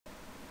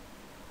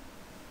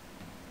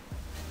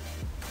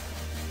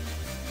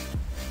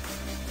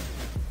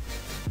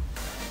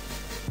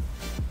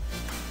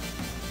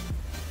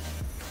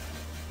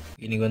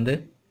இன்றைக்கி வந்து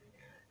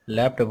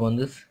லேப்டாப்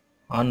வந்து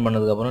ஆன்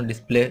பண்ணதுக்கப்புறம்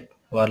டிஸ்பிளே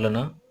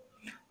வரலன்னா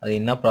அது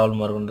என்ன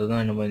ப்ராப்ளமாக இருக்குன்றது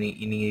தான் நம்ம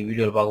இன்றைக்கி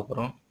வீடியோவில் பார்க்க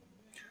போகிறோம்.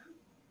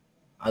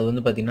 அது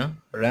வந்து பார்த்திங்கன்னா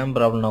ரேம்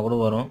ப்ராப்ளம்னா கூட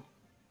வரும்.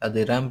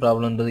 அது ரேம்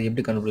ப்ராப்ளம்ன்றது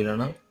எப்படி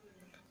கண்டுபிடிக்கலாம்னா,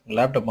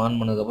 லேப்டாப் ஆன்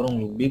பண்ணதுக்கப்புறம்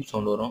உங்களுக்கு பீப்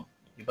சவுண்ட் வரும்.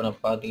 இப்போ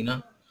நான் பார்த்தீங்கன்னா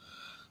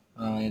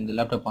இந்த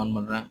லேப்டாப் ஆன்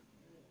பண்ணுறேன்.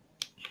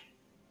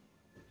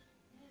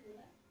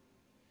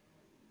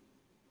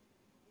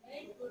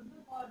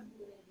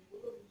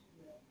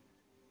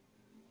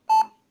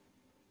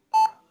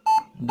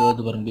 இது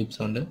வந்து பாருங்க பீப்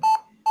சவுண்டு.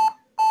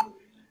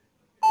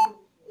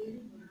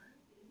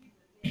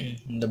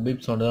 இந்த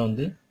பீப் சவுண்டு தான்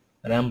வந்து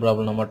ரேம்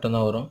ப்ராப்ளம்னா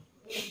மட்டும்தான் வரும்.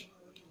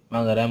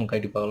 வாங்க ரேம்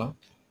கட்டி பார்க்கலாம்.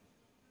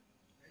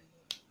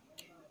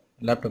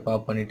 லேப்டாப்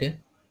ஆஃப் பண்ணிவிட்டு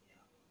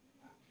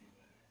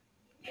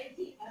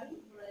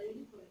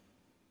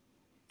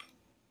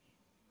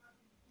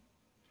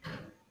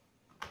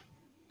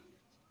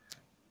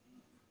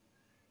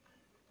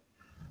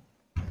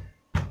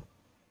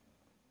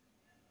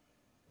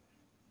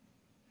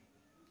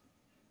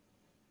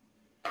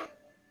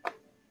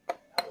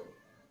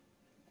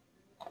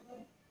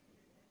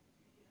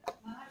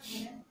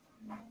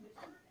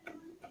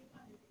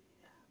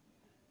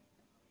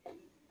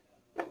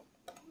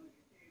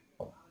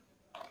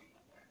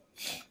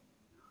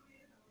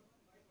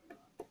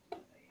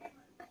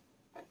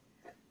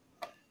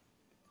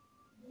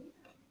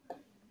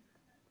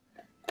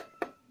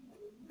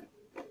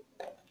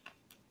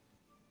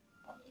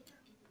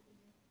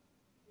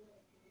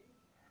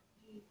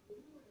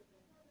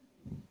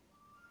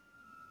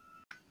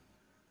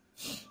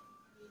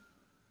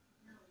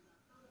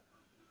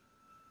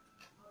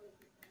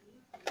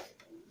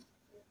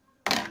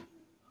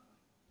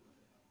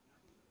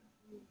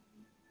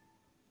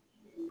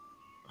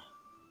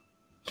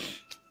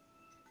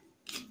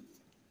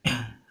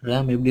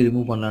ரேம் எப்படி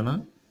ரிமூவ் பண்ணலான்னா,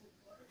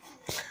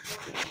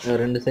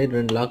 ரெண்டு சைடு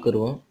ரெண்டு லாக்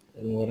இருக்கும்.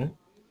 இது வரேன்.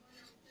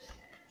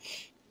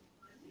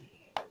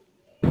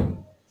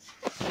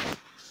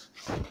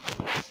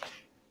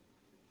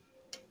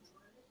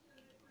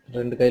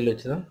 ரெண்டு கையில்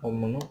வச்சு தான்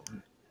ஓப்பன் பண்ணணும்.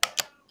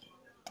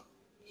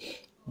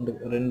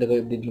 ரெண்டு கை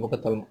இப்படி இந்த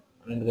பக்கம் தள்ளணும்.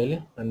 ரெண்டு கையில்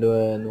ரெண்டு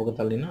இந்த பக்கம்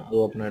தள்ளினா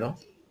அது ஓப்பன் ஆகிடும்.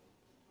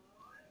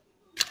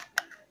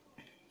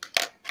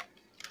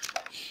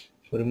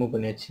 ரிமூவ்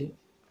பண்ணியாச்சு.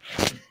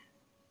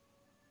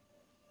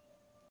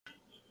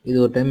 இது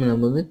ஒரு டைம்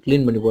நம்ம வந்து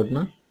க்ளீன் பண்ணி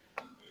போட்டோன்னா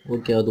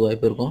ஓகே அது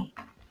வாய்ப்பு இருக்கும்.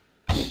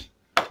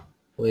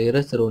 ஒரு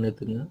எரேசர் ஒன்று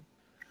எடுத்துங்க.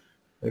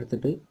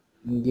 எடுத்துகிட்டு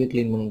இங்கேயே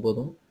க்ளீன் பண்ணும்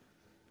போதும்.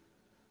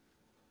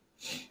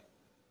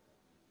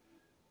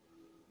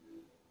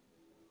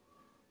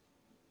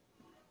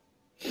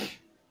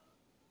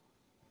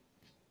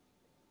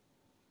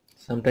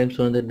 சம்டைம்ஸ்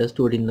வந்து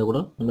டஸ்ட் ஒட்டியிருந்தால்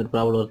கூட இந்த மாதிரி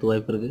ப்ராப்ளம் வரதுக்கு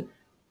வாய்ப்பு இருக்குது.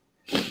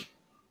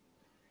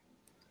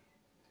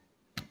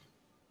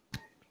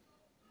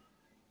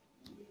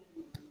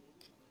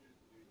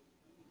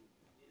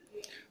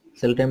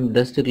 சில டைம்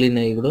டஸ்ட்டு க்ளீன்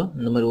ஆகி கூட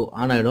இந்த மாதிரி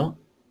ஆன் ஆகிடும்.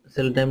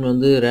 சில டைமில்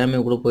வந்து ரேமே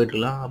கூட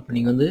போயிட்டுருக்கலாம். அப்போ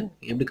நீங்கள் வந்து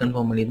எப்படி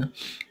கன்ஃபார்ம் பண்ணிங்கன்னா,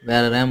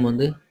 வேறு ரேம்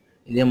வந்து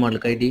இதே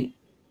மாடல் கைட்டி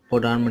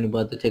போட்டு ஆன் பண்ணி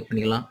பார்த்து செக்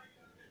பண்ணிக்கலாம்.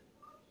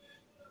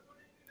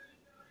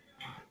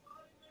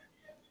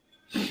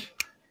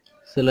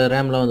 சில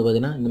ரேம்லாம் வந்து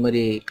பார்த்திங்கன்னா இந்த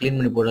மாதிரி க்ளீன்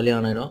பண்ணி போட்டாலே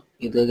ஆன் ஆகிடும்.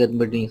 இதுக்காக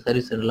எடுத்துகிட்டு நீங்கள்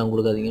சர்வீஸ் சென்டர்லாம்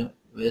கொடுக்காதீங்க,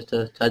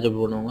 வேஸ்ட்டாக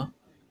சார்ஜபிள் பண்ணுவாங்க.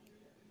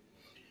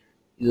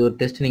 இது ஒரு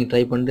டெஸ்ட் நீங்கள்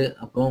ட்ரை பண்ணிட்டு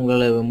அப்புறம்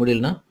உங்களால்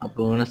முடியலன்னா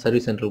அப்புறம் வேணால்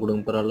சர்வீஸ் சென்டர்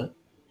கொடுங்க, பரவாயில்ல.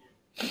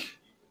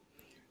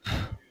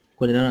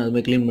 கொஞ்ச நேரம்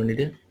அதுமாதிரி க்ளீன்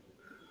பண்ணிவிட்டு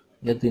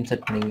எடுத்து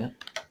இன்சர்ட் பண்ணிங்க.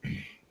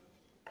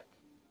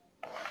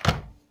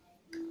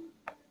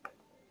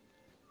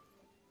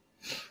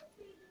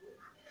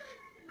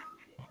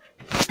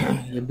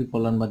 எப்படி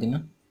போடலான்னு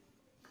பார்த்தீங்கன்னா,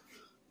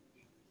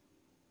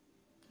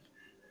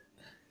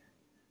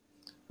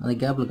 அந்த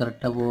கேப்பில்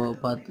கரெக்டாக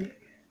பார்த்து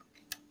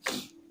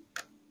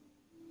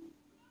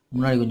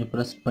முன்னாடி கொஞ்சம்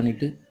ப்ரெஸ்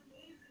பண்ணிவிட்டு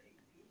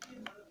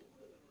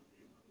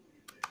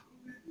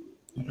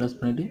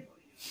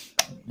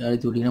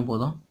அழுத்தி விட்டிங்கன்னா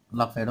போதும்,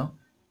 லாக் ஆகிடும்.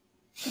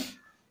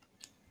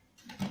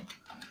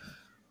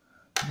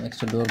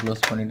 நெக்ஸ்ட் டோர்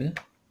க்ளோஸ் பண்ணிவிட்டு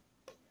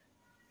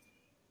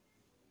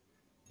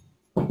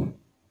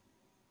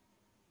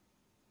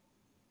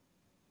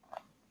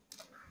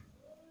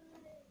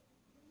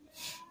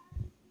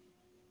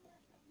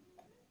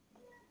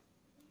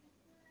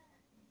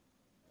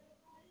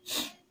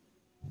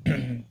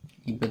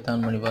இப்போ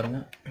ஆன் பண்ணி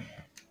பாருங்கள்.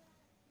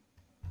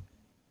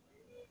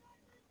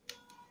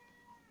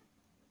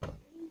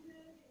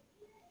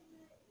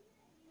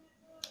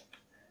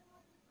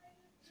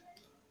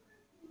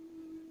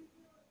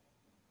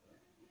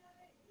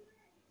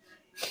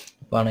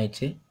 ஆன்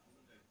ஆயிடுச்சு.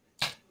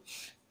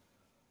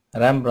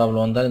 ரேம்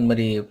ப்ராப்ளம் வந்தால் இந்த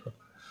மாதிரி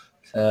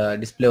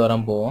டிஸ்பிளே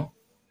வராமல் போவோம்.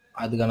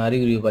 அதுக்கான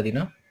அறிகுறி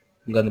பார்த்தீங்கன்னா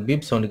உங்களுக்கு அந்த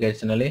பீப் சவுண்டு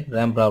கேட்டுச்சுனாலே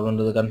ரேம்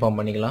ப்ராப்ளம்ன்றது கன்ஃபார்ம்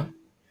பண்ணிக்கலாம்.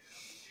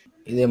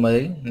 இதே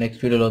மாதிரி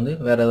நெக்ஸ்ட் வீடியோவில் வந்து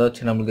வேறு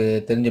ஏதாச்சும் நம்மளுக்கு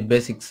தெரிஞ்ச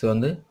பேசிக்ஸ்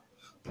வந்து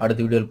அடுத்த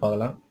வீடியோவில்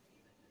பார்க்கலாம்.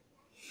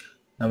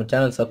 நம்ம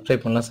சேனல்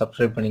சப்ஸ்கிரைப் பண்ணலாம்,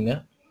 சப்ஸ்கிரைப் பண்ணிங்க.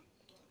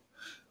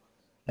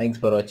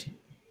 தேங்க்ஸ் ஃபார் வாட்சிங்.